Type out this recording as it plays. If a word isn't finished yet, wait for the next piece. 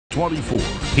24.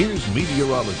 Here's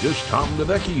meteorologist Tom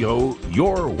DeVecchio,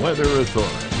 your weather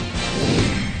authority.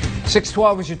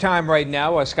 6:12 is your time right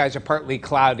now. Skies are partly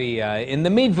cloudy in the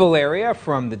Meadville area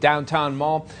from the downtown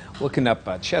mall. Looking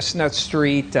up Chestnut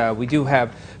Street, we do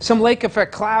have some lake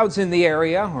effect clouds in the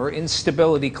area, or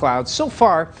instability clouds. So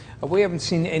far, we haven't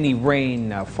seen any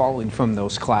rain falling from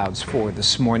those clouds for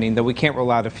this morning, though we can't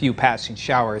rule out a few passing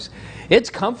showers. It's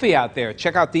comfy out there.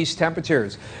 Check out these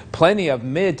temperatures. Plenty of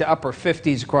mid to upper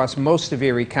 50s across most of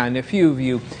Erie County. A few of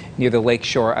you near the lake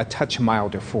shore, a touch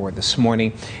milder for this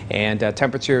morning. And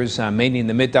temperatures mainly in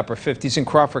the mid to upper 50s in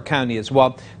Crawford County as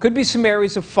well. Could be some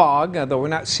areas of fog, though we're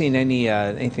not seeing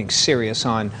anything serious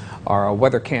on our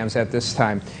weather cams at this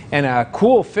time. And a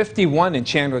cool 51 in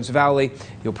Chandler's Valley.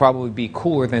 You'll probably be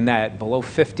cooler than that, below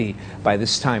 50 by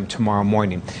this time tomorrow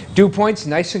morning. Dew points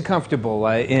nice and comfortable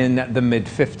in the mid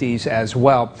 50s as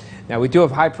well. Now we do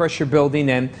have high pressure building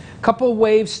in. A couple of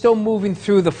waves still moving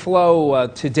through the flow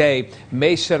today.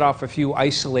 May set off a few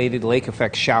isolated lake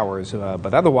effect showers,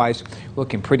 but otherwise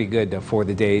looking pretty good for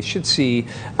the day. Should see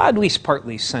at least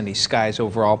partly sunny skies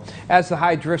overall. As the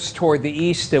high drifts toward the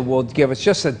east, it will give us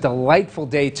just a delightful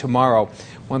day tomorrow.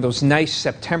 One of those nice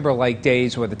September-like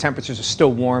days where the temperatures are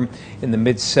still warm in the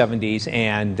mid-70s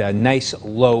and nice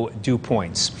low dew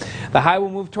points. The high will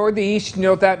move toward the east. You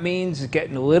know what that means? It's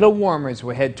getting a little warmer as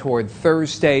we head toward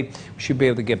Thursday. We should be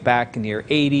able to get back near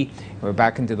 80. We're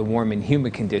back into the warm and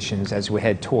humid conditions as we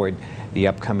head toward the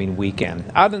upcoming weekend.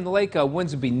 Out in the lake,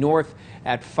 winds will be north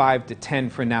at 5 to 10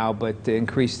 for now, but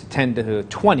increase to 10 to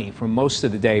 20 for most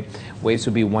of the day. Waves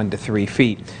will be 1 to 3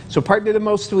 feet. So partly to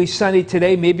mostly sunny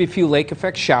today, maybe a few lake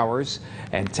effect showers,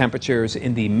 and temperatures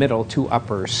in the middle to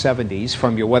upper 70s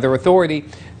from your weather authority.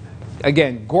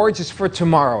 Again, gorgeous for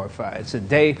tomorrow. If it's a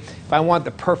day, if I want the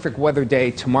perfect weather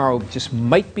day, tomorrow just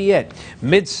might be it.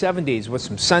 Mid 70s with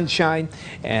some sunshine,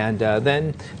 and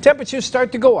then temperatures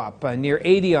start to go up near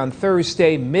 80 on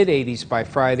Thursday, mid 80s by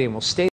Friday, and we'll stay